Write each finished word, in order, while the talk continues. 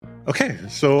Okay,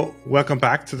 so welcome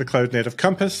back to the Cloud Native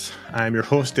Compass. I'm your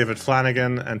host, David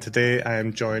Flanagan, and today I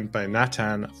am joined by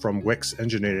Natan from Wix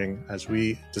Engineering as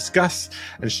we discuss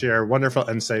and share wonderful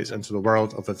insights into the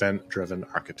world of event-driven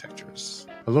architectures.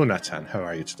 Hello, Natan. How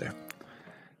are you today?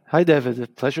 Hi, David. A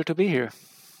pleasure to be here.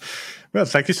 Well,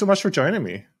 thank you so much for joining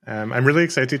me. I'm really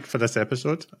excited for this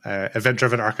episode.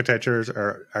 Event-driven architectures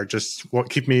are just what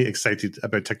keep me excited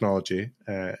about technology,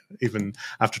 even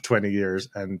after 20 years,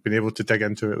 and being able to dig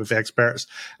into it with experts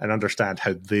and understand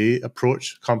how they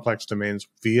approach complex domains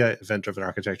via event-driven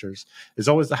architectures is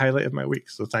always the highlight of my week.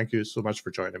 So thank you so much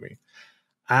for joining me.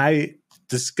 I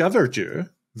discovered you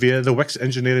via the Wix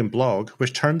Engineering blog,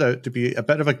 which turned out to be a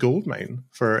bit of a goldmine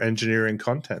for engineering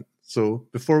content. So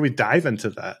before we dive into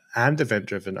that and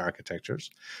event-driven architectures,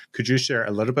 could you share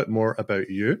a little bit more about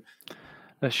you?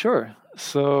 Sure.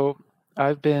 So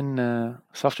I've been a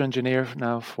software engineer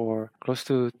now for close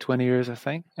to 20 years, I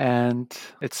think. And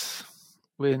it's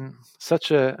been such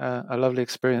a lovely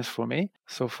experience for me.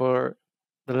 So for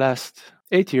the last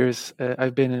 8 years,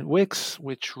 I've been in Wix,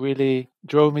 which really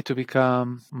drove me to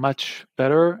become much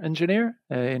better engineer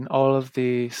in all of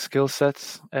the skill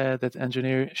sets that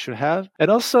engineer should have,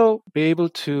 and also be able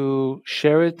to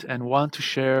share it and want to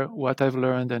share what I've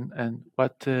learned and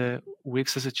what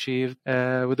Wix has achieved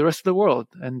with the rest of the world.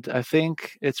 And I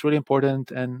think it's really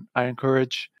important, and I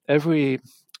encourage every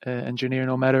engineer,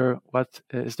 no matter what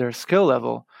is their skill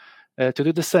level, to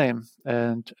do the same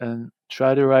and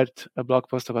try to write a blog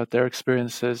post about their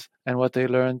experiences and what they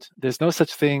learned. There's no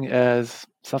such thing as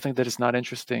something that is not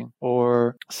interesting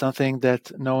or something that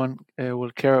no one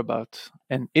will care about.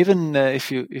 And even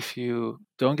if you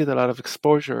don't get a lot of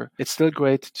exposure, it's still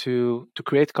great to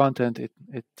create content.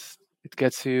 It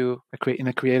gets you in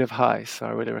a creative high. So I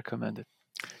really recommend it.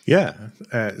 Yeah,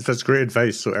 that's great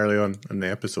advice so early on in the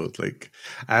episode. Like,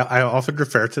 I often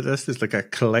refer to this as like a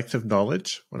collective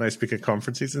knowledge when I speak at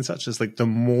conferences and such. Is like the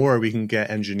more we can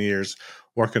get engineers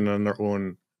working on their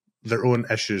own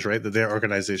issues, right, that their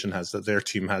organization has, that their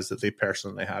team has, that they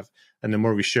personally have, and the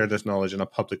more we share this knowledge in a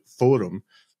public forum,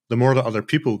 the more that other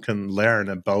people can learn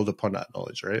and build upon that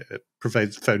knowledge, right? It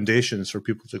provides foundations for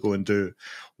people to go and do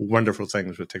wonderful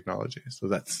things with technology. So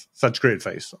that's such great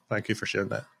advice. So thank you for sharing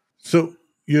that. So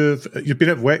you've been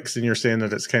at Wix and you're saying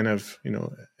that it's kind of,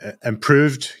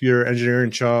 improved your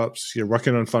engineering chops. You're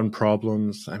working on fun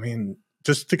problems. I mean,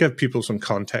 just to give people some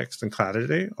context and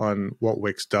clarity on what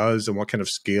Wix does and what kind of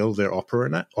scale they're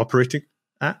operating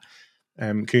at,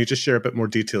 can you just share a bit more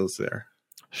details there?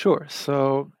 Sure.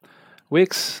 So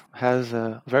Wix has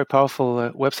a very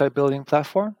powerful website building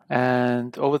platform,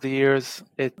 and over the years,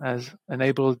 it has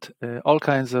enabled all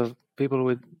kinds of people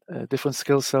with different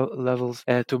skill levels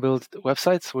to build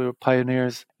websites. We were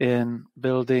pioneers in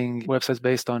building websites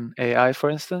based on AI, for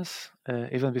instance,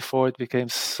 even before it became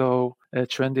so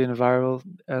trendy and viral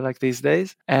like these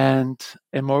days. And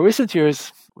in more recent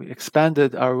years, we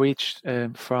expanded our reach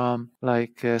from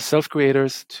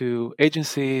self-creators to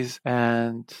agencies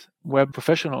and web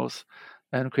professionals,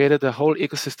 and created a whole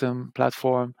ecosystem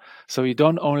platform. So you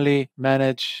don't only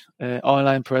manage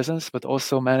online presence, but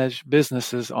also manage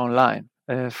businesses online,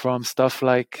 from stuff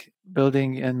like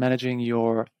building and managing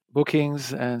your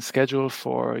bookings and schedule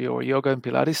for your yoga and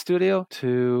Pilates studio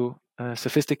to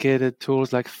sophisticated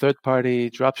tools like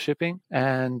third-party dropshipping.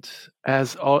 And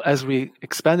as we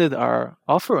expanded our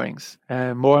offerings,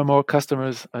 more and more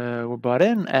customers were brought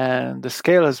in, and the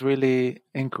scale has really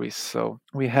increased. So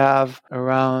we have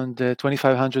around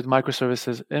 2,500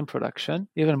 microservices in production,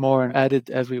 even more and added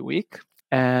every week.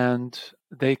 And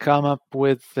they come up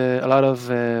with a lot of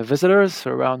visitors,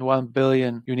 around 1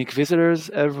 billion unique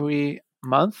visitors every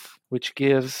month, which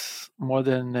gives more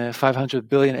than 500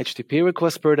 billion HTTP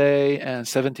requests per day and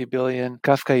 70 billion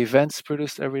Kafka events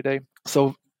produced every day.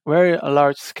 So very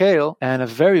large scale and a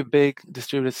very big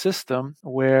distributed system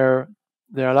where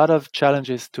there are a lot of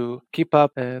challenges to keep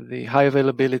up the high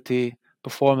availability,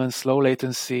 performance, low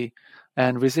latency,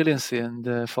 and resiliency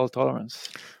and fault tolerance.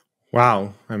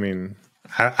 Wow. I mean,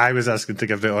 I was asking to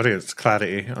give the audience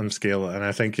clarity on scale, and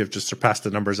I think you've just surpassed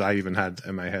the numbers I even had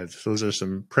in my head. So those are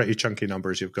some pretty chunky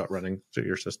numbers you've got running through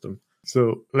your system.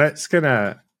 So let's kind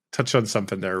of touch on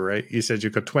something there, right? You said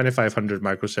you've got 2,500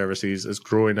 microservices, it's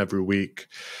growing every week.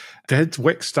 Did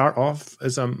Wix start off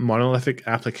as a monolithic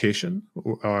application,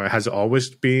 or has it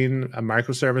always been a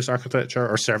microservice architecture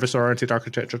or service-oriented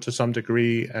architecture to some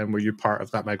degree? And were you part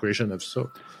of that migration, if so?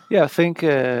 Yeah, I think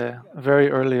very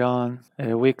early on,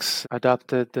 Wix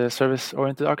adopted the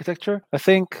service-oriented architecture. I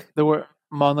think there were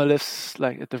monoliths.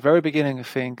 Like at the very beginning, I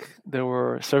think there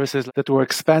were services that were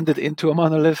expanded into a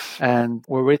monolith and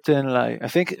were written like, I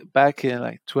think back in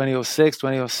like 2006,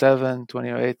 2007,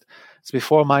 2008. It's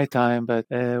before my time, but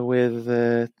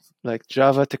with like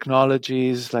Java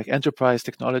technologies, like enterprise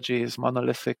technologies,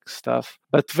 monolithic stuff.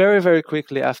 But very, very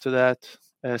quickly after that,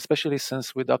 especially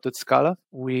since we adopted Scala,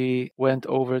 we went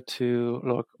over to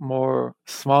look more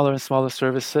smaller and smaller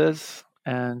services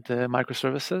and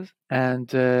microservices,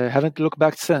 and haven't looked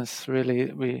back since.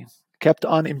 Really, we kept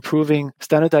on improving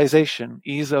standardization,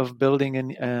 ease of building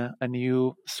a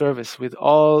new service with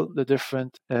all the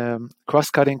different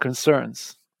cross-cutting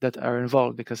concerns that are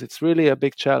involved, because it's really a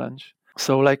big challenge.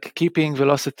 So like keeping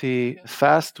velocity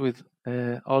fast with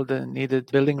all the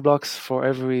needed building blocks for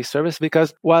every service,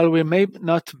 because while we may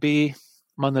not be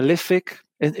monolithic,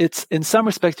 it's in some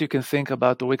respect you can think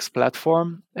about the Wix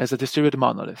platform as a distributed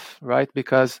monolith, right?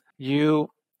 Because you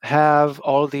have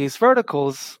all these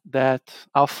verticals that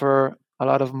offer a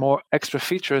lot of more extra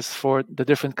features for the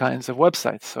different kinds of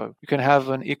websites. So you can have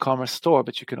an e-commerce store,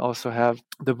 but you can also have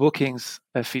the bookings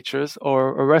features,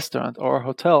 or a restaurant or a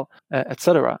hotel,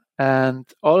 etc. And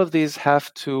all of these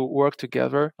have to work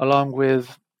together along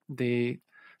with the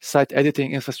site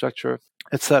editing infrastructure,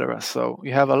 etc. So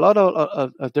you have a lot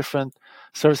of different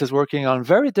services working on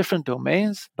very different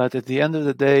domains, but at the end of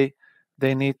the day,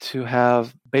 they need to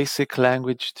have basic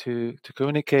language to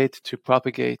communicate, to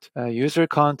propagate user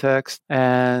context,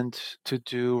 and to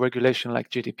do regulation like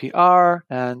GDPR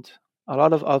and a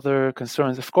lot of other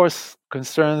concerns. Of course,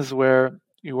 concerns where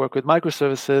you work with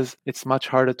microservices, it's much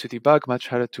harder to debug, much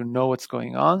harder to know what's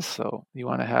going on. So you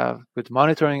want to have good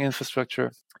monitoring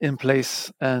infrastructure in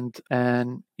place and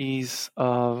an ease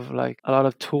of like a lot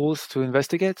of tools to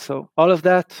investigate. So all of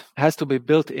that has to be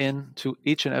built into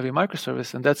each and every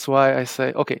microservice. And that's why I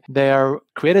say, okay, they are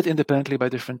created independently by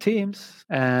different teams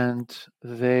and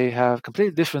they have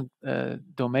completely different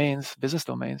domains, business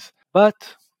domains.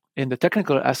 But in the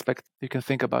technical aspect, you can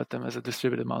think about them as a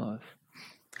distributed monolith.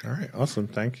 All right, awesome,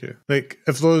 thank you. Like,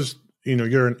 if those,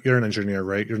 you're an engineer,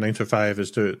 right? Your 9 to 5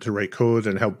 is to write code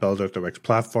and help build out the Wix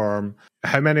platform.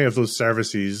 How many of those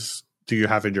services do you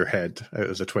have in your head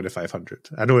out of the 2,500?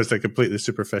 I know it's a completely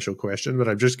superficial question, but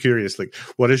I'm just curious, like,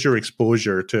 what is your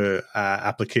exposure to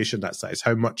application that size?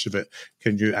 How much of it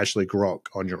can you actually grok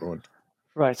on your own?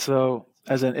 Right. So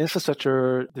as an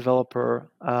infrastructure developer,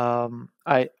 I'm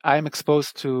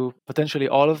exposed to potentially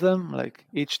all of them. Like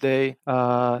each day,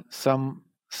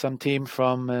 some team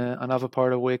from another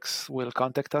part of Wix will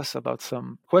contact us about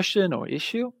some question or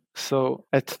issue. So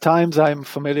at times I'm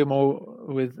familiar more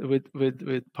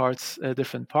with parts,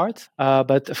 different parts.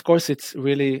 But of course, it's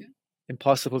really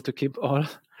impossible to keep all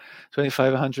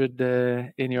 2,500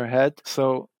 in your head.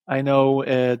 So I know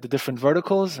the different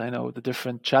verticals. I know the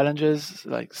different challenges.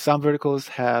 Like some verticals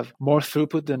have more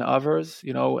throughput than others.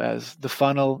 As the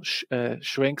funnel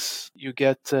shrinks, you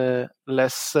get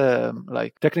less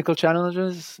like technical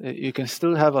challenges. You can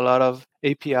still have a lot of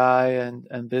API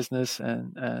and business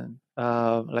and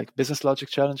like business logic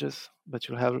challenges, but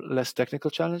you'll have less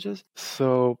technical challenges.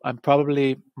 So I'm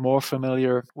probably more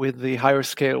familiar with the higher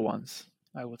scale ones,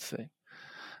 I would say.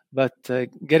 But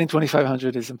getting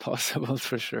 2,500 is impossible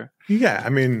for sure. Yeah, I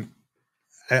mean,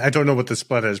 I don't know what the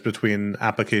split is between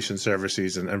application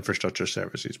services and infrastructure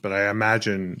services, but I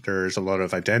imagine there's a lot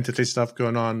of identity stuff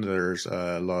going on. There's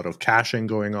a lot of caching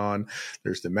going on.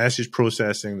 There's the message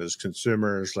processing. There's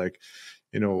consumers. Like,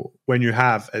 when you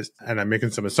have, and I'm making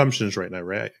some assumptions right now,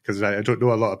 right? Because I don't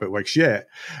know a lot about Wix yet,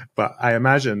 but I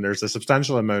imagine there's a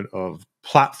substantial amount of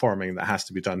platforming that has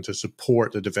to be done to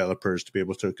support the developers to be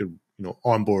able to,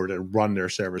 onboard and run their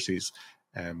services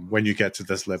when you get to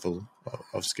this level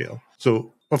of scale.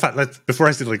 So, in fact, before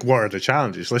I say like what are the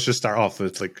challenges, let's just start off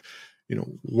with like,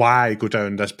 why go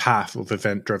down this path of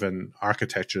event-driven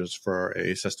architectures for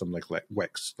a system like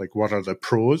Wix? Like, what are the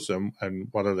pros and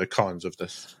what are the cons of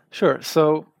this? Sure.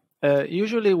 So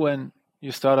usually when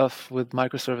you start off with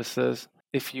microservices,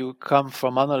 if you come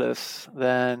from monoliths,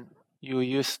 then you're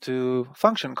used to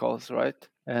function calls, right?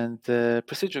 And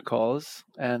procedure calls.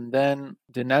 And then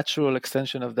the natural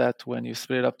extension of that when you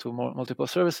split it up to multiple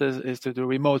services is to do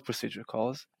remote procedure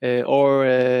calls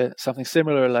or something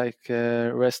similar like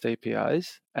REST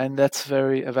APIs. And that's a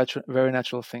very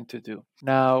natural thing to do.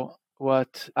 Now,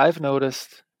 what I've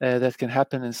noticed that can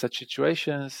happen in such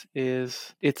situations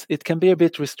is it can be a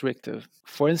bit restrictive.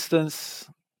 For instance,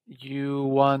 you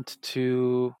want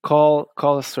to call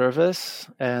a service,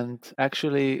 and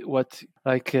actually what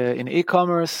like in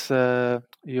e-commerce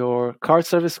your cart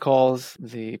service calls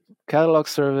the catalog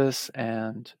service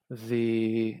and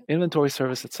the inventory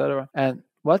service, etc. And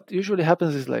what usually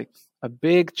happens is like a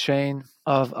big chain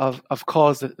of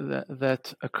calls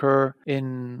that occur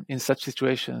in such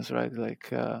situations, right?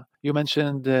 Like you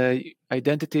mentioned,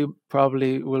 identity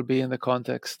probably will be in the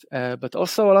context, but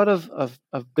also a lot of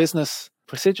business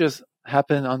procedures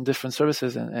happen on different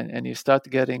services, and you start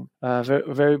getting a very,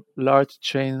 very large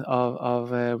chain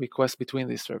of requests between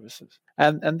these services,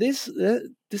 and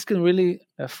this can really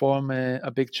form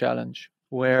a big challenge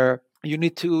where you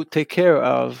need to take care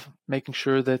of making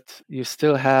sure that you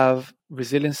still have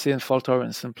resiliency and fault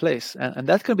tolerance in place. And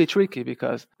that can be tricky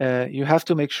because you have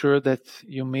to make sure that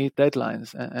you meet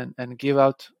deadlines and give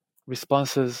out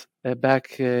responses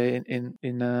back in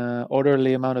an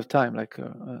orderly amount of time, like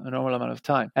a normal amount of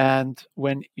time. And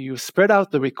when you spread out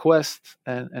the requests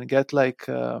and get like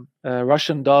a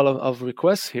Russian doll of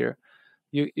requests here,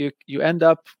 you end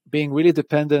up being really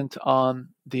dependent on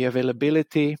the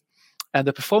availability and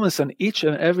the performance on each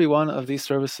and every one of these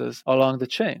services along the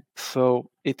chain. So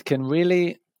it can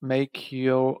really make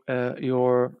your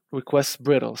requests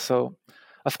brittle. So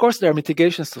of course there are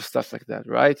mitigations to stuff like that,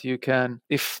 right? You can,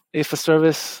 if a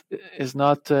service is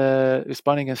not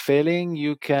responding and failing,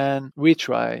 you can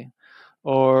retry.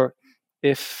 Or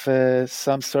if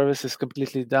some service is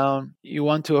completely down, you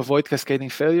want to avoid cascading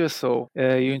failures, so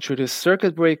you introduce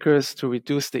circuit breakers to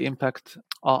reduce the impact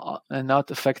and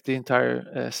not affect the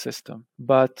entire system.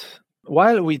 But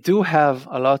while we do have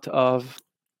a lot of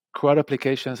CRUD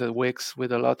applications at Wix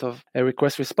with a lot of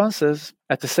request responses,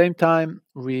 at the same time,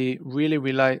 we really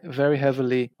rely very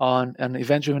heavily on an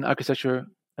event-driven architecture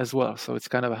as well. So it's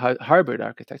kind of a hybrid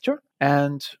architecture.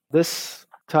 And this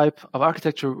type of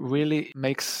architecture really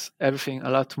makes everything a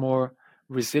lot more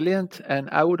resilient, and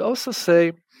I would also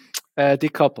say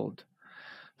decoupled.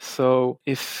 So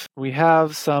if we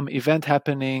have some event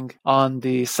happening on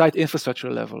the site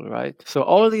infrastructure level, right? So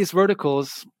all of these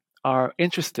verticals are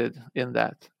interested in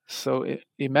that. So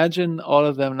imagine all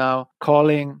of them now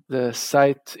calling the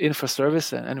site infra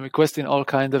service and requesting all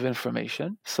kinds of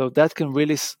information. So that can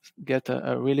really get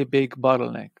a really big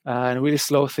bottleneck and really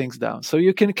slow things down. So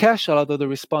you can cache a lot of the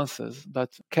responses, but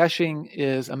caching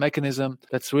is a mechanism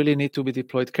that's really need to be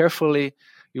deployed carefully.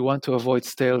 You want to avoid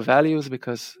stale values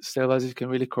because stale values can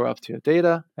really corrupt your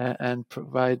data and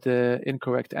provide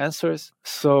incorrect answers.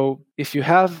 So if you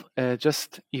have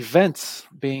just events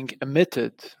being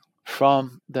emitted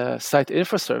from the site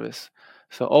infra service,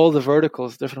 so all the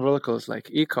verticals, different verticals like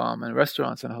e-com and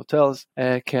restaurants and hotels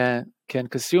can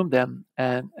consume them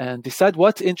and decide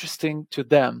what's interesting to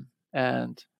them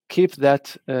and keep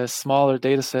that smaller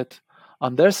data set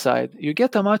on their side, you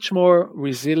get a much more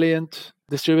resilient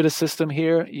distributed system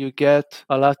here. You get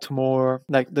a lot more,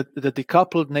 like the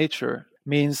decoupled nature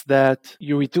means that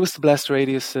you reduce blast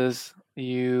radiuses,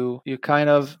 you kind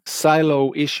of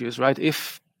silo issues, right?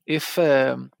 If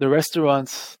the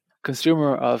restaurant's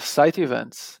consumer of site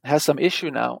events has some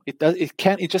issue now,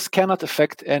 it just cannot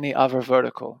affect any other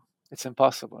vertical. It's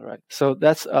impossible, right? So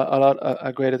that's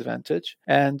a great advantage.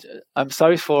 And I'm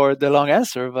sorry for the long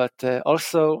answer, but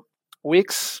also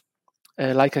Wix,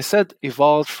 like I said,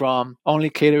 evolved from only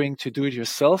catering to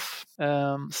do-it-yourself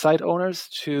site owners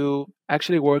to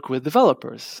actually work with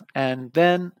developers. And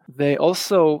then they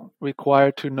also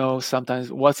require to know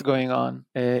sometimes what's going on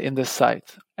in the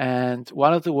site. And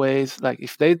one of the ways, like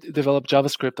if they develop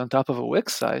JavaScript on top of a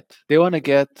Wix site, they want to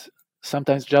get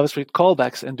sometimes JavaScript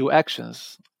callbacks and do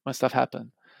actions when stuff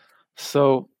happens.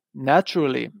 So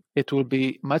naturally, it will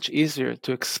be much easier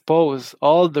to expose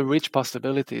all the rich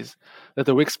possibilities that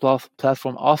the Wix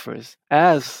platform offers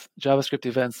as JavaScript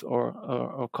events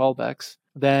or callbacks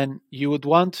than you would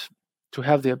want to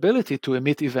have the ability to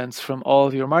emit events from all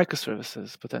of your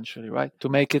microservices potentially, right? To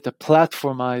make it a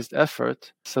platformized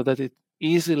effort so that it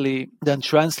easily then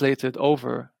translated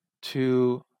over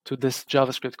to this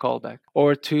JavaScript callback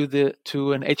or to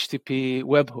an HTTP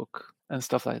webhook and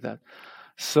stuff like that.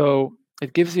 So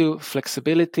it gives you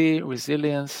flexibility,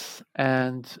 resilience,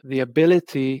 and the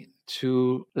ability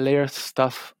to layer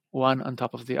stuff one on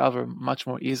top of the other much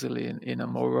more easily in a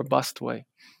more robust way.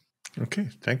 Okay,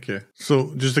 thank you.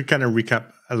 So just to kind of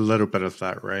recap a little bit of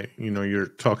that, right? You know, you're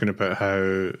talking about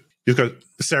how you've got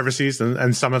services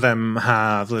and some of them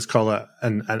have, let's call it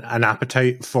an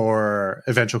appetite for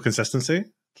eventual consistency.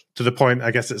 To the point,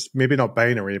 I guess it's maybe not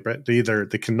binary, but they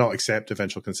cannot accept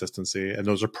eventual consistency, and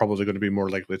those are probably going to be more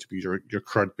likely to be your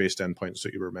CRUD-based endpoints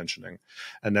that you were mentioning.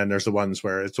 And then there's the ones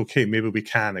where it's okay, maybe we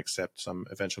can accept some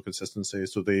eventual consistency,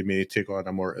 so they may take on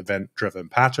a more event-driven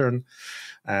pattern.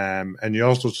 And you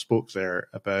also spoke there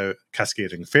about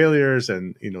cascading failures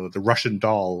and, you know, the Russian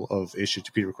doll of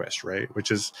HTTP requests, right? Which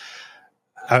is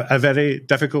a very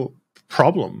difficult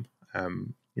problem.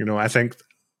 You know, I think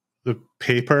the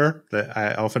paper that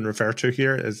I often refer to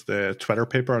here is the Twitter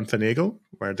paper on Finagle,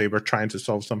 where they were trying to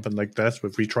solve something like this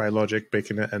with retry logic,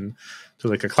 baking it into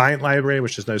like a client library,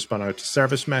 which is now spun out to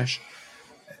Service Mesh.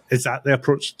 Is that the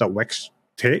approach that Wix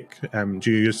take?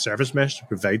 Do you use Service Mesh to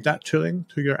provide that tooling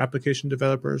to your application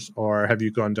developers, or have you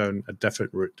gone down a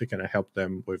different route to kind of help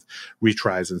them with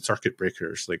retries and circuit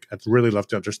breakers? Like, I'd really love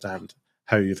to understand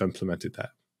how you've implemented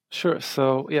that. Sure.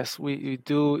 So yes, we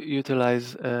do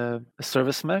utilize a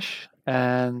service mesh,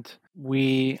 and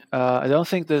I don't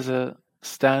think there's a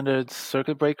standard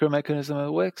circuit breaker mechanism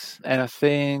at Wix, and I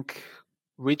think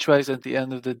retries at the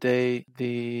end of the day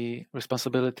the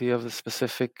responsibility of the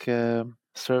specific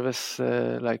service,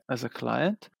 like as a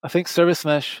client. I think service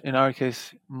mesh in our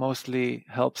case mostly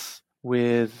helps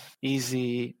with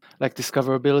easy like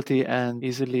discoverability and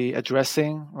easily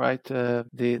addressing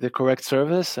the correct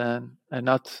service and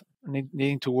not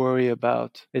needing to worry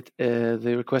about it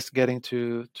the request getting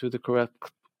to the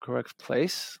correct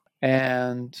place.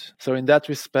 And so in that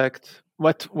respect,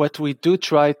 what we do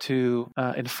try to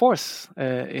enforce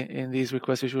in these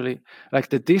requests, usually like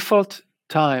the default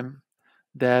time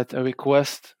that a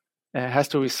request has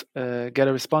to get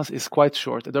a response is quite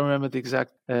short. I don't remember the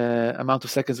exact amount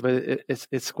of seconds, but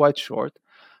it's quite short.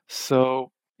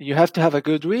 So you have to have a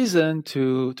good reason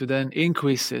to then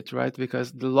increase it, right?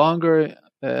 Because the longer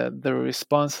the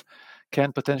response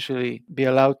can potentially be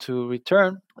allowed to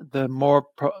return, the more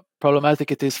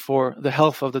problematic it is for the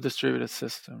health of the distributed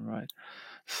system, right?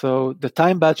 So the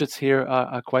time budgets here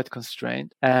are quite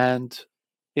constrained, and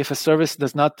if a service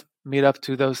does not meet up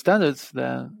to those standards,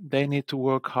 then they need to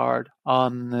work hard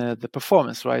on the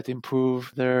performance, right?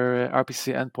 Improve their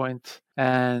RPC endpoint.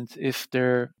 And if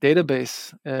their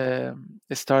database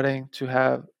is starting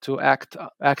to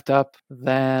act up,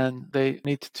 then they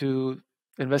need to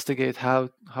investigate how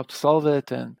to solve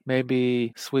it and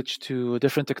maybe switch to a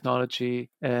different technology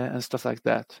and stuff like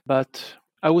that. But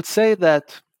I would say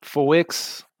that for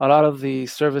Wix, a lot of the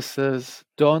services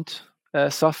don't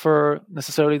suffer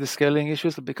necessarily the scaling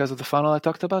issues because of the funnel I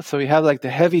talked about. So we have like the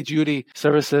heavy duty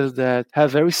services that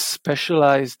have very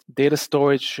specialized data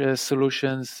storage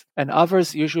solutions, and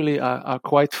others usually are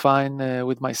quite fine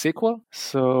with MySQL.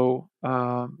 So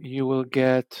you will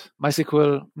get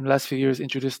MySQL in the last few years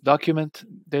introduced document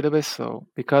database. So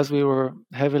because we were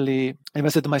heavily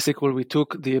invested in MySQL, we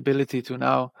took the ability to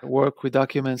now work with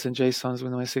documents and JSONs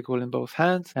with MySQL in both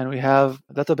hands, and we have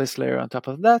a database layer on top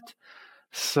of that.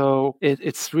 So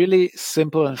it's really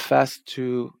simple and fast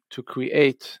to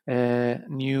create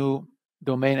new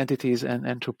domain entities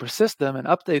and to persist them and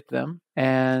update them.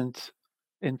 And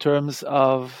in terms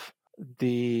of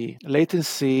the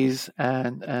latencies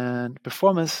and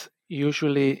performance,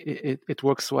 usually it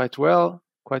works quite well,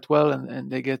 and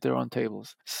they get their own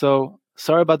tables. So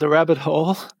sorry about the rabbit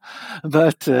hole,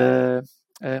 but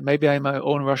maybe I'm my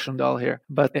own Russian doll here.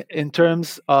 But in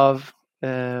terms of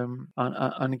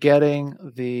on getting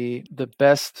the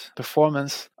best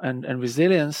performance and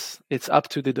resilience, it's up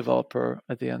to the developer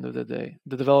at the end of the day.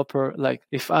 The developer, like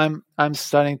if I'm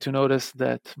starting to notice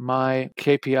that my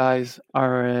KPIs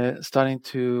are starting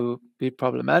to be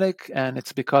problematic and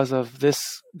it's because of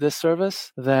this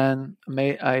service, then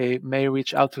I may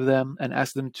reach out to them and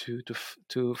ask them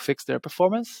to fix their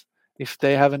performance if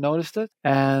they haven't noticed it.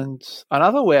 And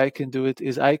another way I can do it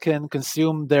is I can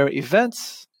consume their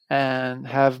events and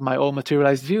have my own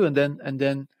materialized view, and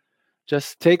then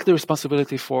just take the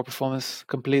responsibility for performance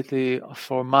completely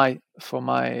on my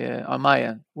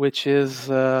end, which is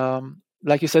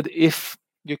like you said, if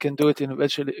you can do it in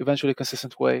eventually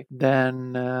consistent way,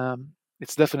 then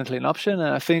it's definitely an option.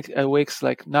 And I think at Wix,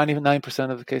 like 99%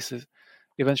 of the cases,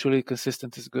 eventually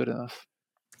consistent is good enough.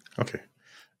 Okay.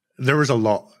 There was a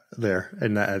lot there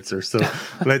in that answer. So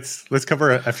let's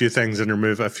cover a few things and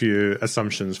remove a few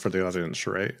assumptions for the audience,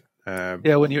 right?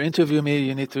 Yeah, when you interview me,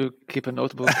 you need to keep a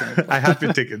notebook. I have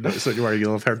been taking notes, so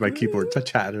you'll have heard my keyboard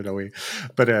chatting away.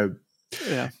 But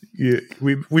yeah,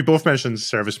 we both mentioned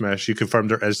service mesh. You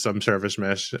confirmed there is some service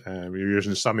mesh. You're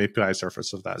using some API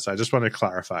surface of that. So I just want to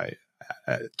clarify: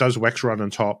 does Wix run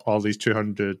on top all these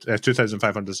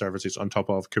 2,500 services on top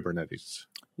of Kubernetes?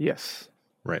 Yes.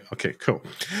 Right. Okay. Cool.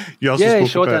 You also spoke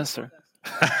short about, answer.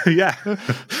 Yeah.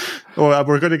 Well,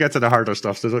 we're going to get to the harder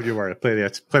stuff, so don't you worry. Plenty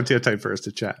of time for us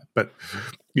to chat. But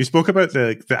you spoke about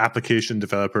the application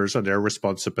developers and their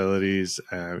responsibilities.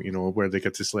 Where they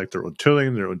get to select their own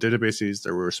tooling, their own databases.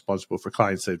 They're responsible for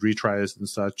client-side retries and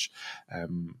such.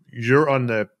 You're on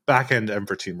the back-end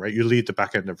Ember team, right? You lead the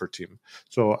back-end Ember team.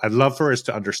 So I'd love for us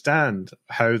to understand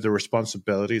how the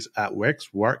responsibilities at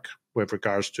Wix work with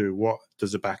regards to what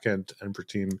does the backend infra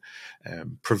team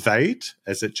provide?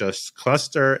 Is it just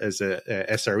cluster? Is it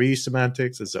SRE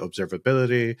semantics? Is it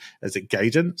observability? Is it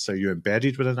guidance? Are you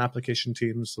embedded within application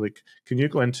teams? Like, can you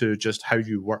go into just how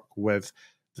you work with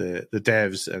the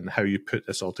devs and how you put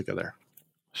this all together?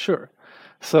 Sure.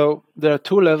 So there are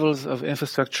two levels of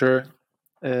infrastructure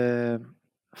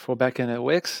for backend at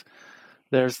Wix.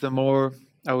 There's the more,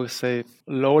 I would say,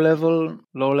 low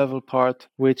level part,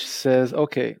 which says,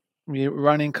 okay, we're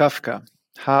running Kafka.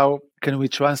 How can we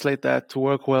translate that to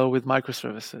work well with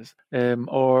microservices?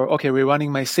 Or, okay, we're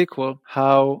running MySQL.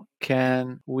 How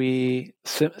can we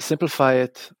simplify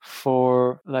it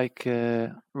for like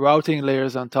routing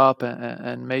layers on top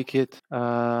and make it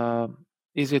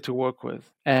easier to work with,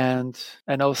 and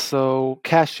also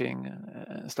caching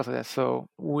and stuff like that. So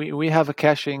we have a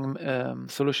caching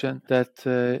solution that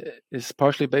is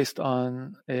partially based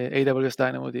on AWS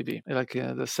DynamoDB, like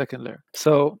the second layer.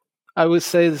 So I would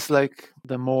say it's like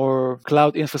the more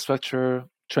cloud infrastructure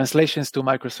translations to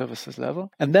microservices level.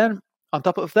 And then on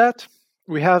top of that,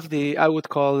 we have I would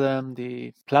call them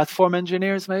the platform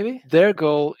engineers, maybe. Their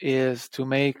goal is to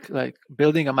make like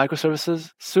building a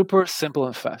microservices super simple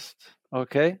and fast.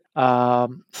 Okay.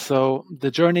 So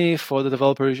the journey for the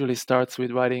developer usually starts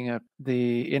with writing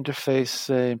the interface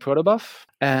in Protobuf.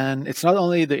 And it's not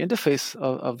only the interface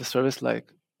of the service, like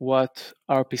what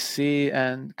RPC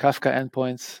and Kafka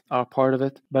endpoints are part of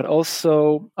it, but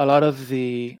also a lot of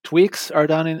the tweaks are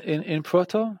done in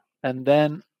Proto, and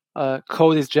then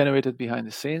code is generated behind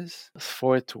the scenes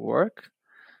for it to work.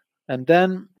 And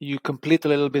then you complete a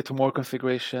little bit more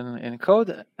configuration in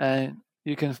code, and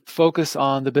you can focus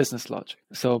on the business logic.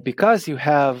 So because you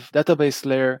have database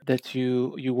layer that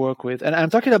you work with, and I'm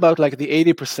talking about like the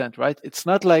 80%, right? It's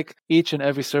not like each and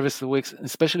every service of Wix,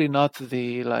 especially not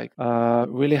the like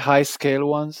really high scale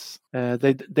ones.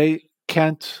 They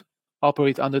can't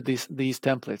operate under these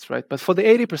templates, right? But for the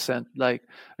 80%, like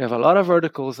we have a lot of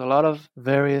verticals, a lot of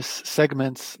various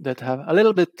segments that have a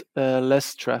little bit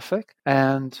less traffic,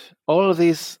 and all of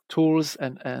these tools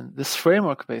and this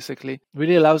framework basically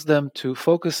really allows them to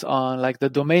focus on like the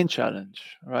domain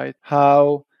challenge, right?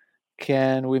 How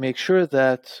can we make sure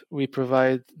that we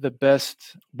provide the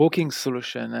best booking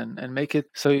solution and make it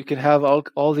so you can have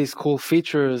all these cool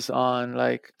features on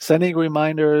like sending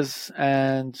reminders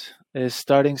and is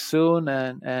starting soon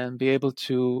and be able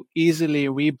to easily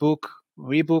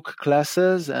rebook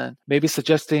classes and maybe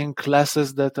suggesting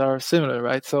classes that are similar,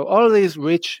 right? So all of these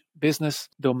rich business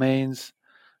domains,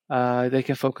 they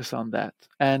can focus on that.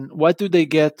 And what do they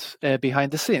get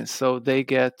behind the scenes? So they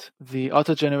get the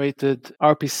auto-generated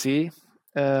RPC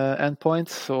endpoints.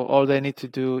 So all they need to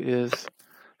do is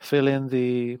fill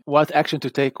in what action to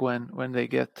take when they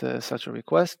get such a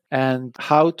request, and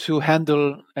how to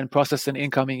handle and process an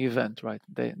incoming event, right?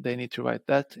 They need to write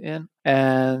that in.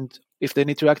 And if they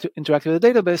need to interact with the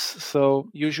database, so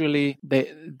usually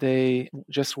they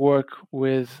just work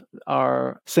with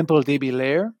our simple DB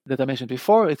layer that I mentioned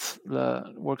before. It's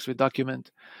works with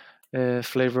document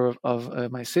flavor of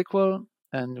MySQL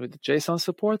and with JSON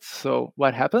support. So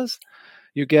what happens?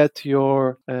 You get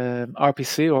your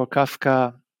RPC or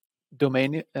Kafka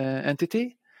domain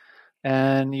entity,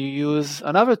 and you use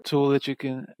another tool that you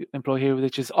can employ here,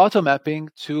 which is auto mapping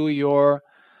to your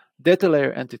data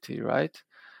layer entity, right?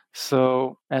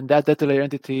 So, and that data layer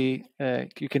entity,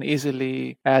 you can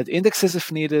easily add indexes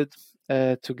if needed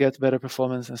to get better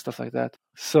performance and stuff like that.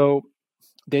 So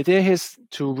the idea is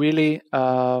to really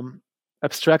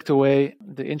abstract away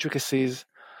the intricacies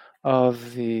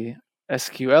of the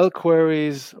SQL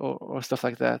queries or stuff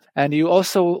like that. And you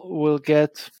also will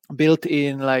get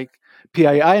built-in like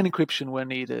PII encryption when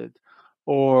needed,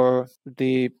 or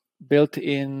the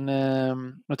built-in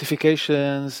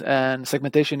notifications and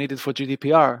segmentation needed for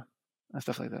GDPR and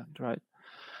stuff like that, right?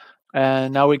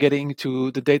 And now we're getting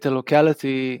to the data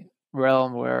locality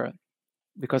realm where,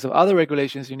 because of other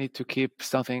regulations, you need to keep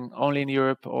something only in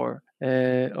Europe or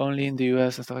only in the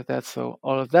US and stuff like that. So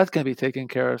all of that can be taken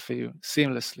care of for you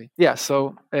seamlessly. Yeah,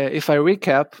 so if I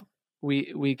recap,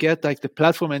 we get like the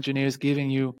platform engineers giving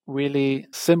you really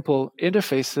simple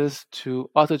interfaces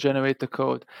to auto-generate the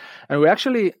code. And we're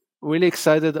actually really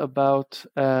excited about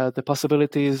the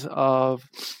possibilities of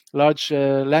large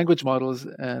language models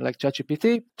like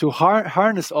ChatGPT to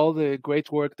harness all the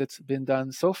great work that's been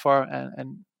done so far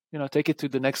and take it to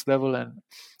the next level and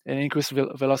increase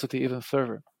velocity even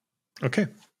further. Okay,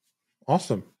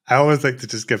 awesome. I always like to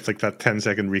just give like that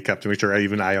 10-second recap to make sure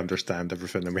I understand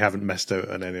everything and we haven't missed out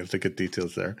on any of the good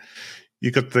details there.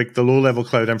 You got like the low-level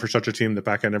cloud infrastructure team, the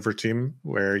backend infra team,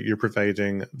 where you're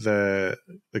providing the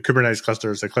Kubernetes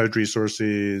clusters, the cloud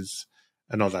resources,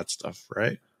 and all that stuff,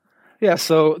 right? Yeah,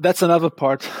 so that's another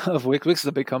part of Wix. Wix is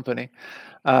a big company.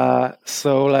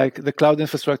 So like the cloud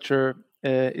infrastructure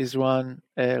is run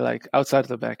like outside of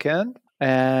the backend.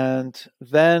 And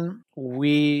then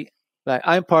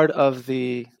I'm part of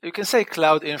the, you can say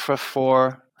cloud infra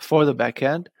for the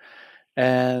backend.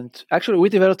 And actually, we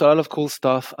developed a lot of cool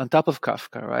stuff on top of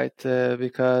Kafka, right?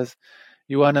 Because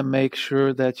you want to make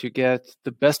sure that you get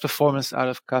the best performance out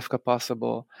of Kafka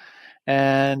possible.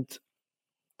 And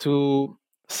to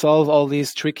solve all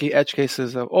these tricky edge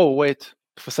cases of, oh, wait,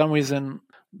 for some reason,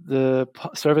 the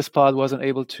service pod wasn't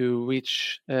able to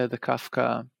reach the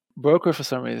Kafka broker for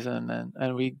some reason.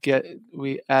 And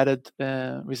we added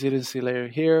resiliency layer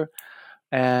here.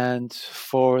 And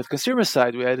for the consumer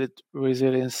side, we added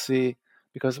resiliency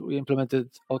because we implemented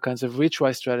all kinds of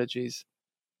reach-wise strategies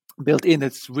built in.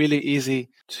 It's really easy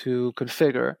to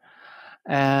configure.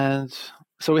 And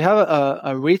so we have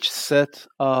a rich set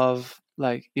of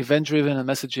like event-driven and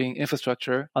messaging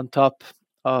infrastructure on top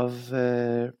of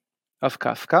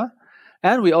Kafka.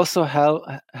 And we also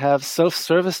have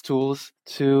self-service tools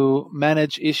to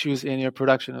manage issues in your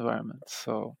production environment.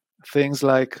 So things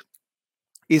like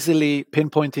easily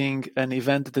pinpointing an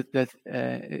event that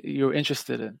you're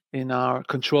interested in our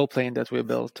control plane that we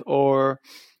built, or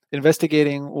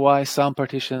investigating why some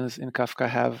partitions in Kafka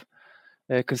have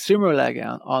a consumer lag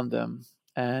on them,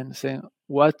 and saying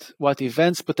what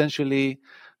events potentially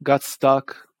got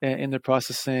stuck in the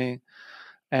processing,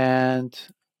 and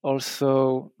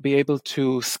also be able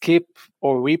to skip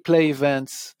or replay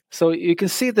events. So you can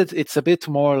see that it's a bit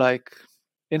more like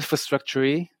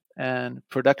infrastructure and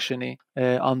production-y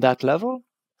on that level.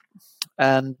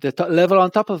 And the level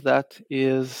on top of that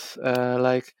is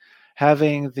like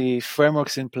having the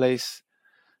frameworks in place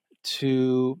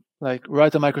to like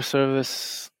write a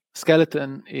microservice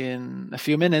skeleton in a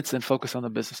few minutes and focus on the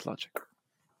business logic.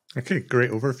 Okay,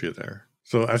 great overview there.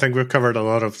 So I think we've covered a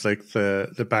lot of like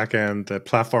the back end, the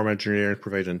platform engineering,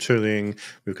 providing tooling.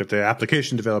 We've got the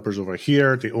application developers over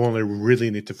here. They only really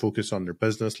need to focus on their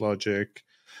business logic.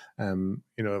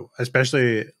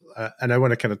 Especially, and I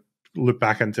want to kind of look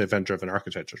back into event-driven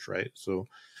architectures, right? So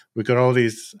we've got all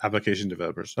these application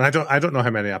developers, and I don't know how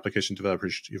many application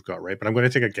developers you've got, right? But I'm going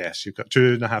to take a guess. You've got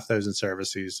 2,500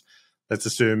 services. Let's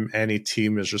assume any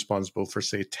team is responsible for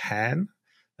say 10.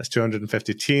 That's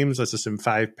 250 teams. Let's assume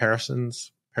 5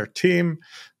 persons per team.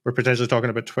 We're potentially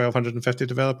talking about 1,250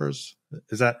 developers.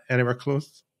 Is that anywhere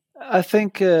close? I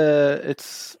think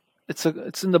it's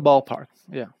in the ballpark.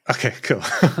 Yeah. Okay, cool.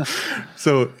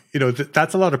 So,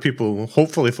 that's a lot of people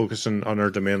hopefully focusing on our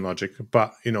domain logic.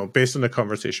 But, based on the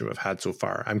conversation we've had so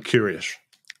far, I'm curious.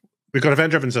 We've got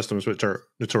event-driven systems, which are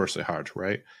notoriously hard,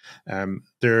 right?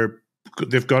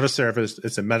 They've got a service,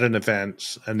 it's an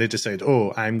event, and they decide,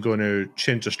 oh, I'm going to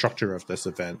change the structure of this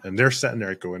event. And they're sitting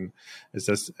there going, is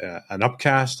this an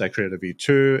upcast? I create a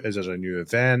V2. Is it a new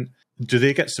event? Do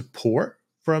they get support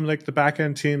from like the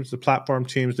backend teams, the platform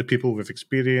teams, the people with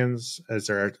experience? Is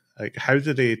there like, are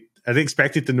they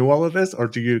expected to know all of this, or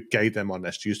do you guide them on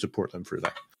this? Do you support them through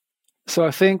that? So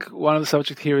I think one of the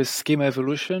subjects here is schema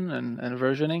evolution and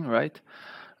versioning, right?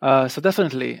 So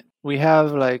definitely we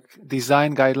have like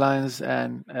design guidelines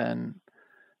and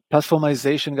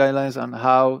platformization guidelines on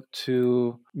how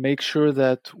to make sure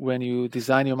that when you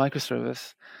design your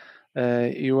microservice,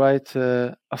 you write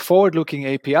a forward-looking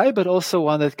API, but also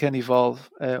one that can evolve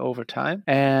over time.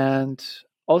 And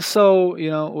also,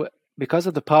 because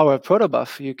of the power of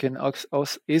protobuf, you can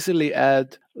also easily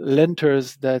add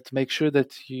linters that make sure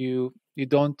that you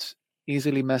don't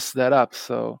easily mess that up.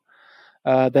 So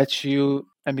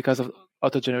and because of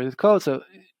auto-generated code, so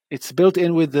it's built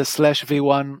in with the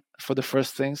 /v1 for the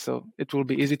first thing, so it will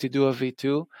be easy to do a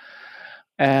v2,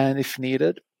 and if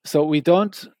needed. So we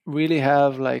don't really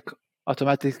have like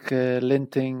automatic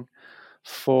linting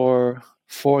for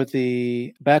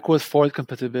the backward forward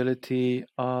compatibility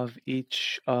of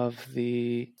each of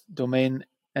the domain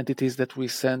entities that we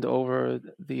send over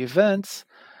the events.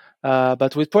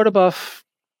 But with protobuf,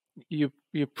 you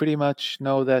pretty much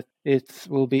know that it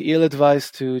will be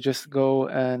ill-advised to just go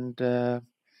and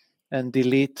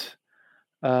delete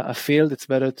a field. It's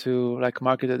better to like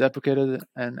mark it as deprecated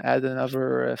and add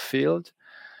another field.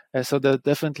 So there are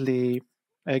definitely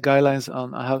guidelines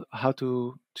on how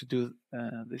to do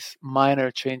these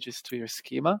minor changes to your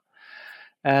schema.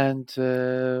 And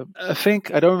I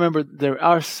think, I don't remember, there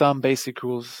are some basic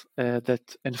rules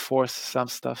that enforce some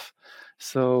stuff.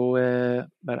 So,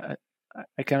 but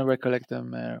I can't recollect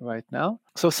them right now.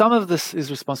 So some of this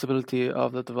is responsibility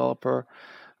of the developer,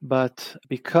 But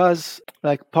because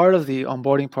like part of the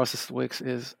onboarding process of Wix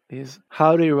is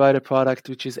how do you write a product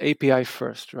which is API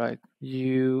first, right?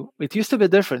 It used to be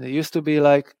different. It used to be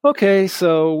like, okay,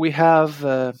 so we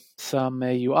have some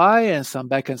UI and some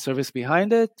backend service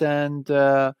behind it, and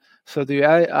so the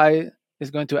UI is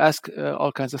going to ask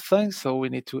all kinds of things. So we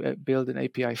need to build an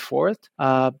API for it.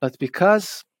 But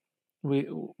because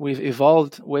we've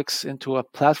evolved Wix into a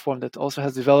platform that also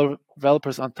has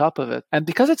developers on top of it, and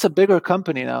because it's a bigger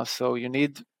company now, so you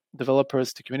need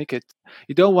developers to communicate.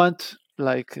 You don't want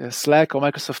like Slack or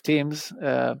Microsoft Teams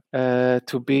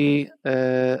to be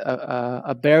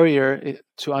a barrier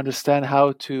to understand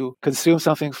how to consume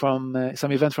something from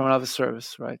some event from another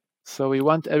service, right? So we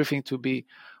want everything to be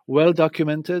well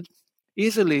documented,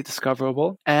 easily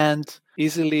discoverable, and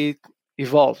easily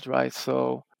evolved, right?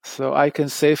 So I can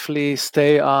safely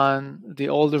stay on the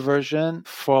older version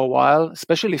for a while,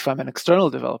 especially if I'm an external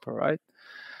developer, right?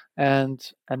 And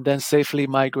then safely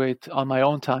migrate on my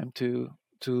own time to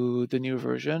the new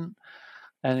version.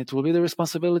 And it will be the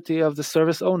responsibility of the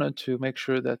service owner to make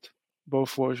sure that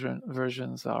both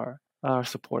versions are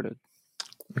supported.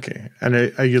 Okay. And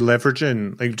are you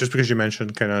leveraging, like, just because you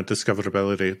mentioned kind of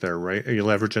discoverability there, right? Are you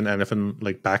leveraging anything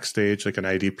like Backstage, like an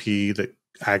IDP that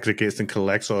aggregates and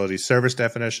collects all of these service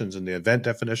definitions and the event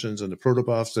definitions and the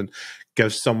protobufs and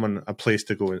gives someone a place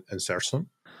to go and search them?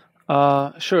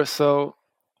 Sure. So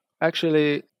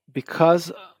actually,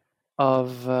 because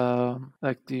of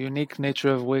like the unique nature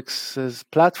of Wix's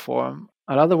platform,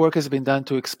 a lot of work has been done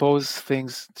to expose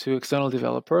things to external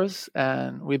developers,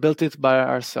 and we built it by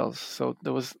ourselves. So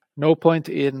there was no point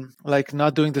in like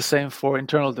not doing the same for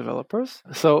internal developers.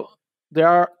 So there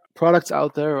are products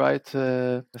out there, right?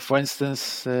 For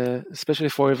instance, especially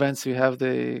for events, we have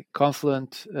the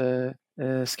Confluent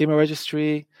schema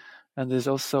registry, and there's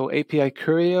also API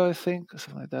Curio, I think, or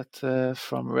something like that,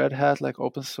 from Red Hat, like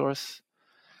open source.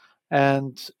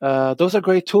 And those are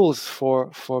great tools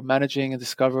for managing and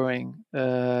discovering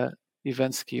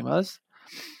event schemas.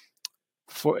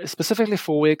 Specifically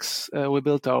for Wix, we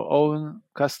built our own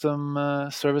custom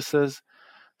services.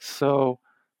 So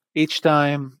each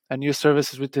time a new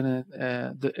service is written,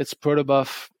 its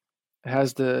protobuf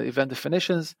has the event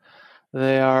definitions.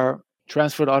 They are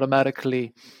transferred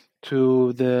automatically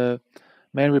to the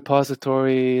main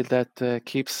repository that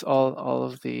keeps all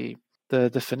of the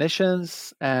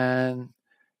definitions, and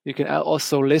you can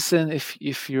also listen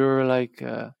if you're like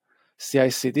a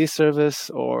CI/CD service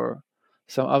or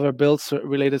some other build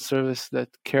related service that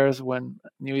cares when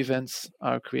new events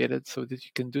are created, so that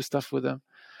you can do stuff with them.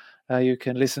 You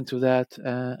can listen to that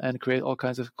and create all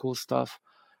kinds of cool stuff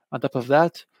on top of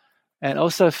that. And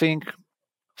also, I think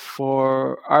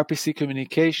for RPC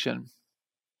communication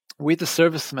with the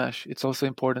service mesh, it's also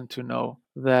important to know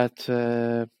that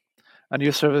a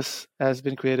new service has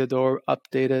been created or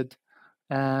updated,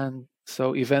 and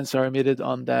so events are emitted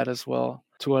on that as well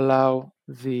to allow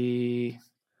the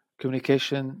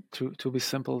communication to be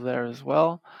simple there as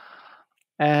well.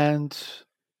 And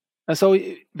so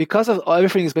because of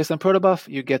everything is based on protobuf,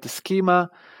 you get the schema,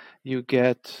 you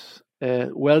get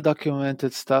well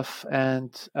documented stuff,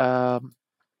 and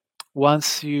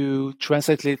once you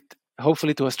translate it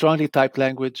hopefully to a strongly typed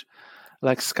language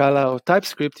like Scala or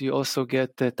TypeScript, you also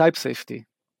get type safety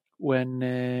when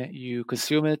you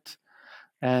consume it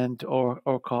and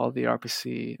or call the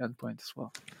RPC endpoint as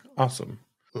well. Awesome.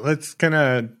 Let's kind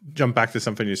of jump back to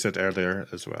something you said earlier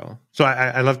as well. So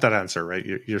I love that answer, right?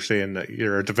 You're saying that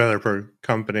you're a developer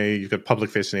company, you've got public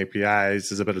facing APIs,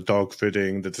 there's a bit of dog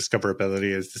fooding, the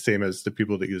discoverability is the same as the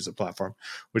people that use the platform,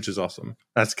 which is awesome.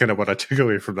 That's kind of what I took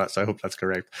away from that. So I hope that's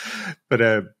correct.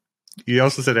 But you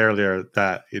also said earlier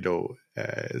that,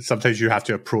 sometimes you have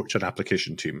to approach an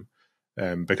application team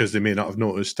because they may not have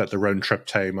noticed that the round trip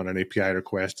time on an API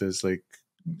request is like,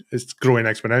 it's growing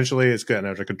exponentially, it's getting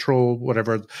out of control,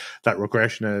 whatever that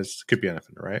regression is, could be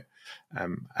anything, right?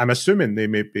 I'm assuming they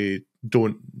maybe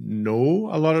don't know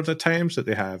a lot of the times that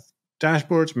they have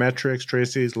dashboards, metrics,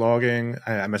 traces, logging.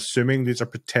 I'm assuming these are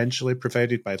potentially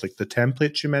provided by like the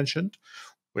templates you mentioned,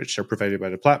 which are provided by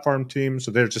the platform team. So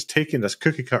they're just taking this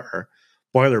cookie cutter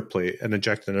boilerplate and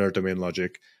injecting their domain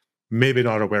logic, maybe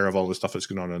not aware of all the stuff that's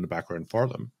going on in the background for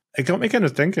them. It got me kind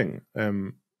of thinking,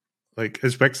 like,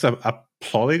 is Wix a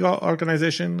polyglot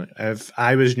organization? If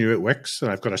I was new at Wix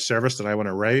and I've got a service that I want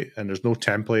to write and there's no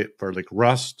template for like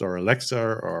Rust or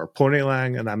Elixir or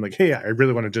Ponylang, and I'm like, hey, I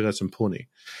really want to do this in Pony.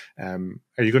 Are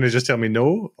you going to just tell me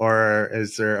no? Or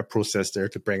is there a process there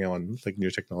to bring on like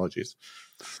new technologies?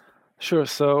 Sure.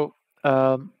 So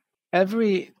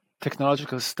every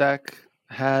technological stack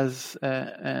has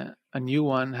a new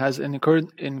one, has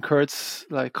incurred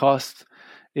like cost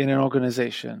in an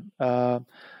organization.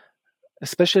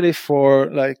 Especially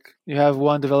for like you have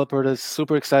one developer that's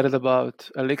super excited about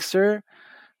Elixir,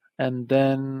 and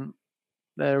then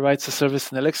writes a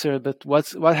service in Elixir. But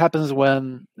what happens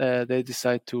when they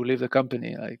decide to leave the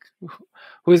company? Like,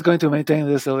 who is going to maintain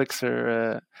this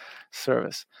Elixir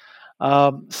service?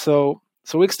 So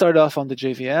we started off on the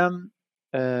JVM,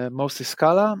 mostly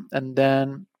Scala, and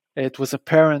then it was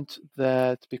apparent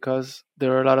that because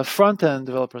there are a lot of front-end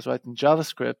developers writing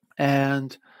JavaScript,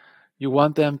 and you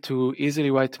want them to easily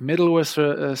write middleware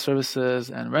services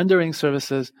and rendering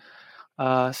services.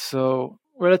 So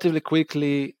relatively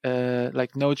quickly,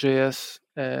 like Node.js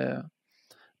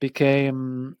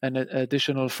became an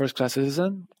additional first-class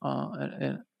citizen,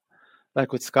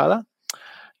 like with Scala.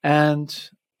 And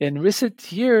in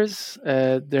recent years,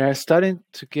 they are starting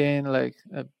to gain like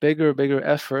a bigger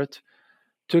effort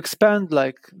to expand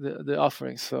like the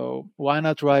offering. So why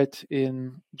not write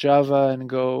in Java and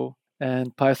Go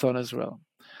and Python as well?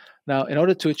 Now, in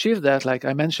order to achieve that, like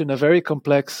I mentioned, a very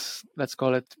complex, let's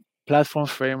call it platform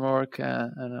framework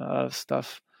and a lot of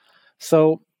stuff.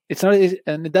 So it's not,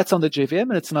 and that's on the JVM,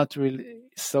 and it's not really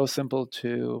so simple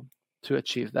to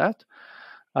achieve that.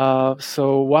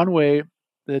 So one way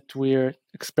that we're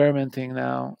experimenting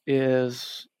now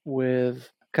is with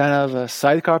kind of a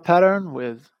sidecar pattern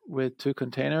with two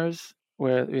containers,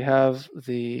 where we have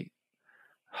the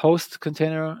host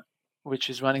container, which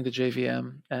is running the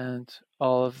JVM and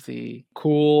all of the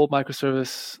cool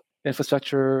microservice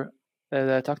infrastructure that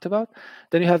I talked about.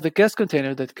 Then you have the guest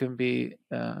container that can be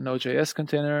a Node.js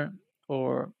container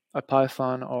or a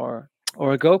Python or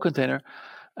a Go container,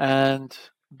 and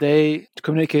they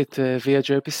communicate via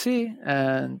gRPC.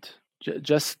 And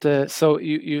just so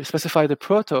you specify the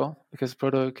proto, because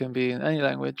proto can be in any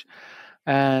language,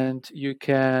 and you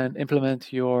can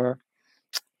implement your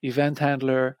event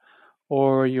handler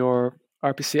or your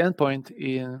RPC endpoint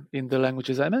in the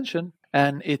languages I mentioned,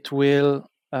 and it will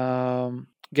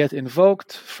get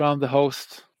invoked from the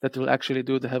host that will actually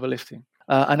do the heavy lifting.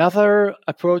 Another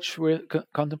approach we're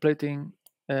contemplating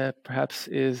perhaps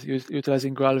is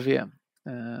utilizing GraalVM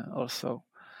also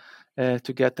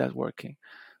to get that working.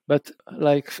 But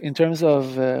like in terms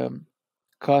of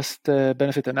cost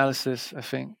benefit analysis, I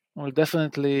think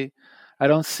definitely I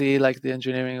don't see like the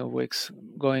engineering of Wix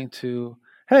going to,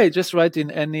 hey, just write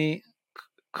in any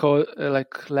code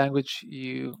like language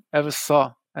you ever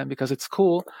saw, and because it's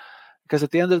cool. Because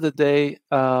at the end of the day,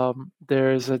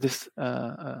 there's this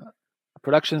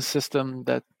production system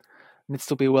that needs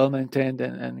to be well maintained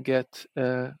and get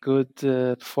good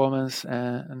performance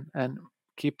and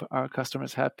keep our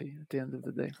customers happy at the end of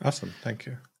the day. Awesome, thank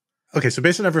you. Okay, so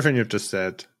based on everything you've just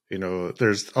said,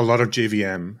 there's a lot of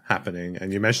JVM happening,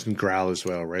 and you mentioned Graal as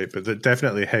well, right? But they're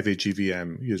definitely heavy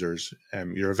JVM users.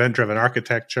 Your event-driven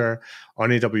architecture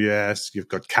on AWS, you've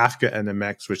got Kafka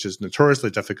NMX, which is notoriously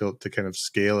difficult to kind of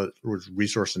scale. It was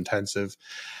resource intensive.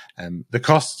 The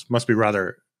costs must be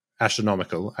rather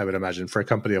astronomical, I would imagine, for a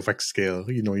company of Wix scale.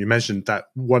 You mentioned that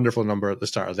wonderful number at the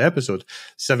start of the episode,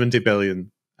 70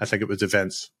 billion, I think it was,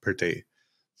 events per day.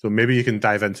 So maybe you can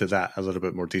dive into that a little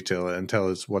bit more detail and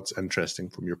tell us what's interesting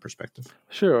from your perspective.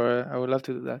 Sure, I would love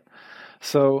to do that.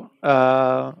 So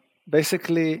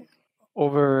basically,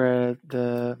 over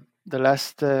the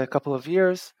last couple of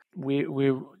years,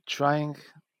 we're trying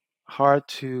hard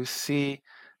to see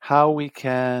how we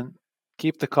can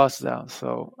keep the costs down.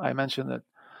 So I mentioned that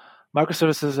new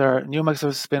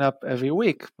microservices spin up every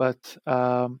week, but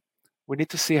we need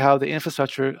to see how the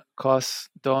infrastructure costs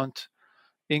don't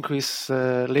increase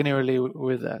linearly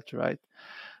with that, right?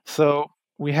 So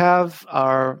we have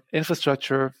our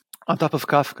infrastructure on top of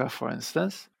Kafka, for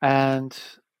instance, and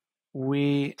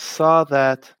we saw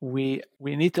that we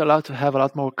need to have a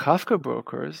lot more Kafka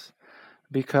brokers,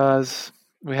 because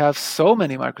we have so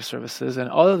many microservices and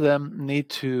all of them need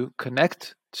to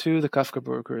connect to the Kafka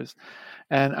brokers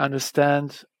and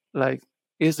understand, like,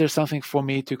 is there something for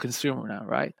me to consume now,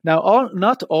 right? Now,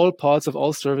 not all pods of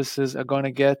all services are going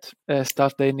to get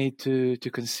stuff they need to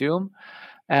consume,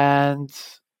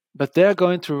 but they're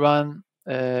going to run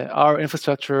our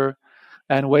infrastructure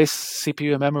and waste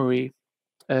CPU and memory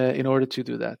in order to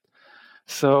do that.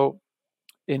 So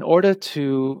in order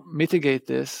to mitigate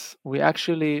this, we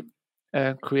actually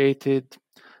created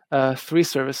 3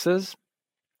 services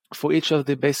for each of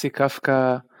the basic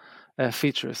Kafka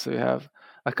features. So you have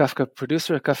a Kafka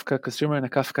producer, a Kafka consumer, and a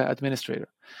Kafka administrator.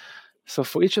 So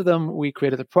for each of them, we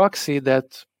created a proxy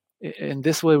that in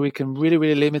this way we can really,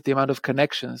 really limit the amount of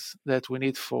connections that we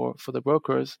need for the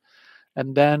brokers.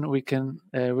 And then we can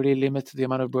really limit the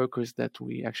amount of brokers that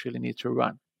we actually need to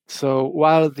run. So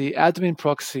while the admin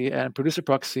proxy and producer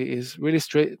proxy is really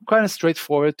kind of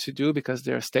straightforward to do because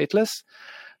they're stateless,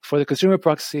 for the consumer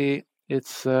proxy,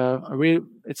 it's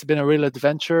been a real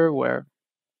adventure where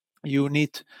you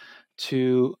need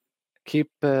to keep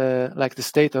like the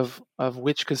state of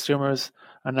which consumers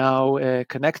are now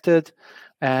connected,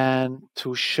 and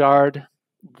to shard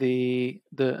the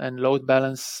and load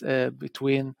balance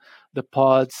between the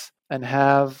pods, and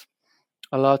have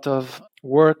a lot of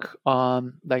work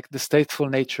on like the stateful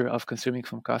nature of consuming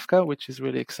from Kafka, which is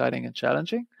really exciting and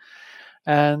challenging.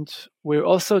 And we're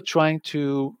also trying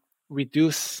to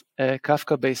reduce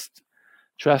Kafka-based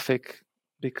traffic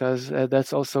because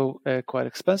that's also quite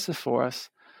expensive for us.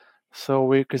 So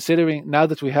we're considering, now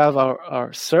that we have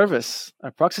our service,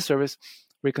 our proxy service,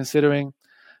 we're considering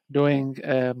doing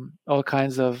all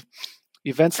kinds of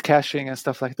events caching and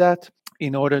stuff like that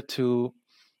in order to,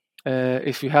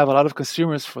 if you have a lot of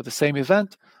consumers for the same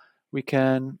event, we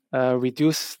can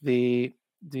reduce the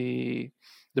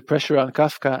pressure on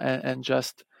Kafka and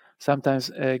just sometimes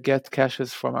get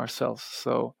caches from ourselves,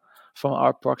 so from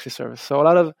our proxy service. So a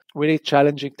lot of really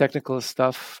challenging technical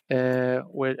stuff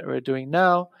we're doing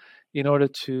now in order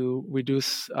to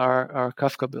reduce our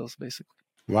Kafka bills, basically.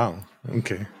 Wow.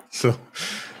 Okay. So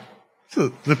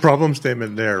the problem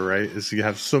statement there, right, is you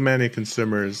have so many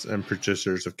consumers and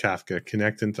producers of Kafka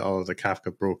connecting to all of the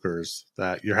Kafka brokers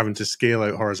that you're having to scale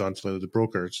out horizontally the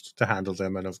brokers to handle the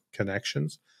amount of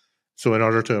connections. So in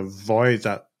order to avoid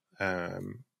that,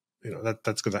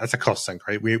 that's a cost sink,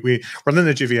 right? We running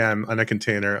a JVM on a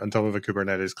container on top of a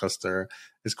Kubernetes cluster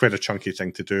is quite a chunky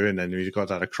thing to do, and then you've got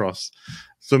that across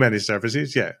so many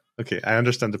services. Yeah, okay, I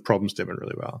understand the problem statement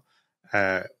really well.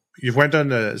 You've went on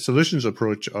the solutions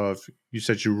approach of, you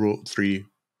said you wrote 3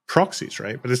 proxies,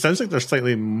 right? But it sounds like they're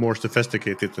slightly more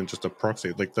sophisticated than just a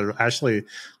proxy. Like they're actually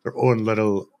their own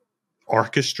little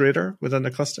orchestrator within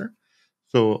the cluster.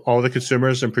 So all the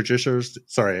consumers and producers,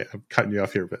 sorry, I'm cutting you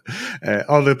off here, but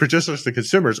all the producers, the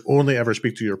consumers only ever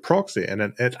speak to your proxy, and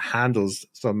then it handles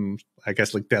some, I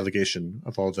guess, like delegation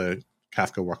of all the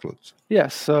Kafka workloads. Yeah,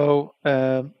 so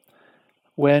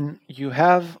when you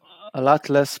have a lot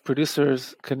less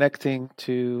producers connecting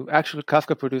to actual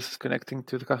Kafka producers connecting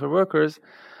to the Kafka workers,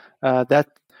 that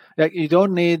like you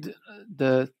don't need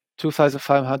the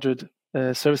 2,500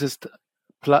 services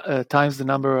times the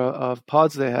number of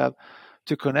pods they have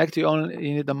to connect. You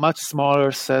need a much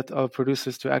smaller set of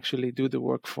producers to actually do the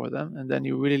work for them, and then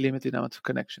you really limit the amount of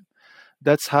connection.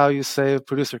 That's how you save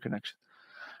producer connection.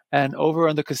 And over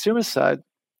on the consumer side,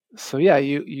 so yeah,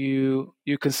 you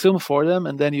consume for them,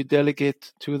 and then you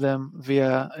delegate to them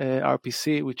via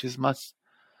RPC, which is much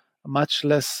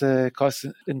less cost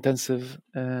intensive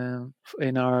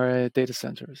in our data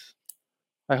centers.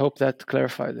 I hope that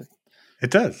clarified it. It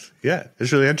does, yeah.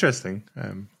 It's really interesting.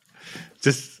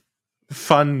 Just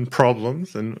fun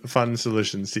problems and fun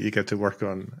solutions that you get to work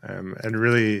on, and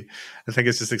really, I think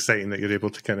it's just exciting that you're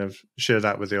able to kind of share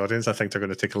that with the audience. I think they're going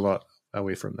to take a lot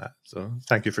away from that. So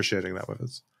thank you for sharing that with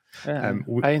us. Yeah,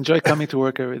 I enjoy coming to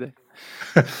work every day.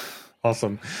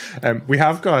 Awesome. We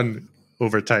have gone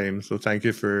over time, so thank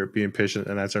you for being patient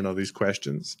and answering all these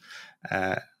questions.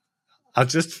 I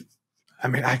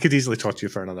could easily talk to you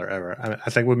for another hour. I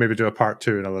think we'll maybe do a part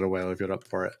 2 in a little while if you're up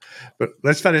for it. But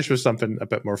let's finish with something a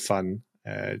bit more fun,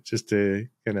 just to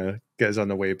kind of get us on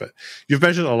the way. But you've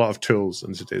mentioned a lot of tools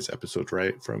in today's episode,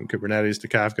 right? From Kubernetes to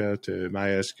Kafka to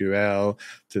MySQL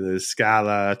to the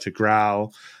Scala to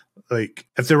Graal. Like,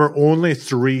 if there were only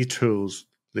 3 tools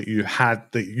that you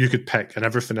could pick and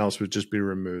everything else would just be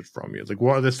removed from you, like,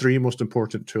 what are the 3 most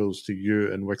important tools to you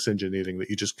in Wix engineering that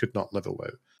you just could not live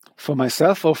without? For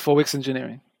myself or for Wix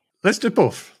engineering? Let's do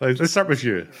both. Let's start with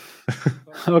you.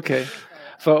 Okay.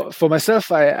 For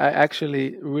myself, I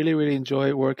actually really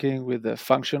enjoy working with the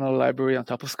functional library on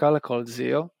top of Scala called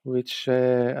Zio, which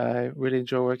I really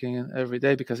enjoy working in every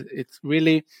day because it's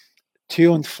really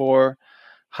tuned for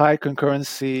high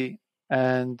concurrency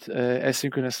and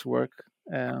asynchronous work,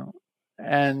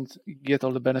 and get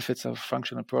all the benefits of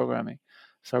functional programming.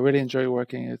 So I really enjoy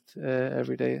working it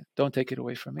every day. Don't take it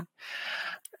away from me.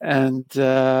 And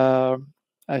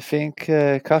I think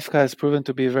Kafka has proven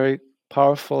to be very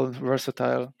powerful and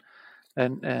versatile,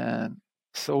 and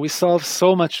so we solve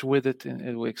so much with it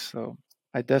in Wix. So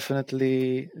I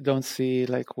definitely don't see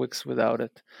like Wix without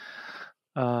it.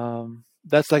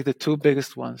 That's like the 2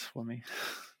 biggest ones for me.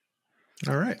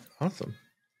 All right, awesome.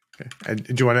 Okay. And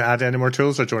do you want to add any more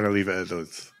tools, or do you want to leave it at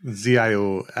those?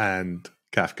 Zio and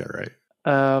Kafka, right?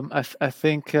 I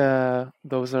think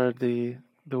those are the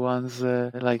ones.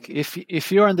 Like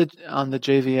if you're on the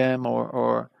JVM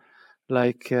or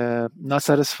like not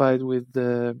satisfied with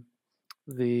the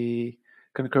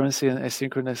concurrency and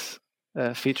asynchronous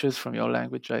features from your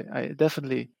language, I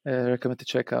definitely recommend to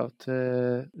check out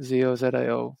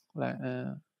ZIO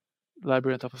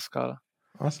library on top of Scala.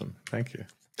 Awesome. Thank you.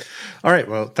 All right.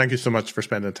 Well, thank you so much for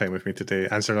spending time with me today,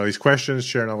 answering all these questions,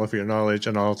 sharing all of your knowledge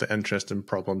and all the interesting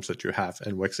problems that you have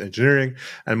in Wix engineering,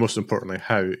 and most importantly,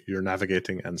 how you're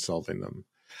navigating and solving them.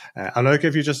 I'll now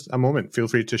give you just a moment. Feel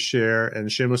free to share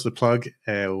and shamelessly plug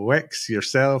Wix,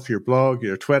 yourself, your blog,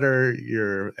 your Twitter,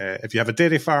 if you have a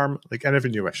dairy farm, like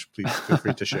anything you wish, please feel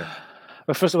free to share.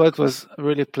 Well, first of all, it was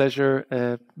really a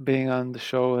pleasure being on the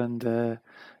show, and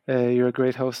you're a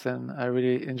great host, and I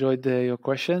really enjoyed your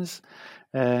questions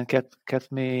and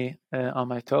kept me on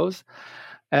my toes.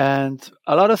 And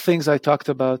a lot of things I talked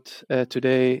about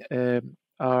today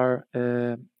are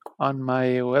on my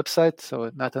website, so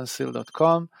at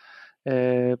nathansil.com,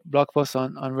 blog posts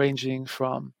on ranging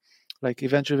from like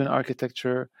event-driven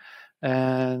architecture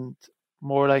and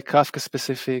more like Kafka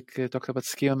specific, talked about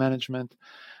schema management,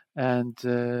 and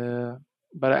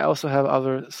but I also have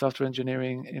other software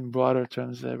engineering in broader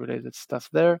terms related stuff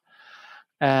there.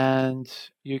 And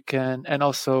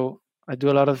also I do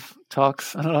a lot of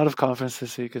talks and a lot of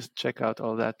conferences, so you can check out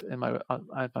all that at my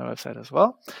website as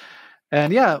well.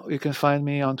 And yeah, you can find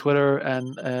me on Twitter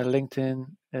and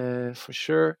LinkedIn for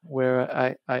sure,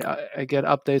 where I get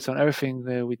updates on everything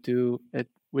that we do at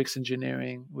Wix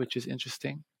Engineering, which is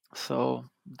interesting. So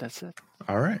that's it.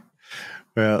 All right.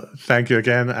 Well, thank you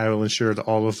again. I will ensure that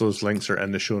all of those links are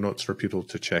in the show notes for people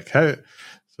to check out.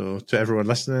 So to everyone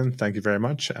listening, thank you very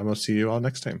much, and we'll see you all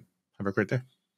next time. Have a great day.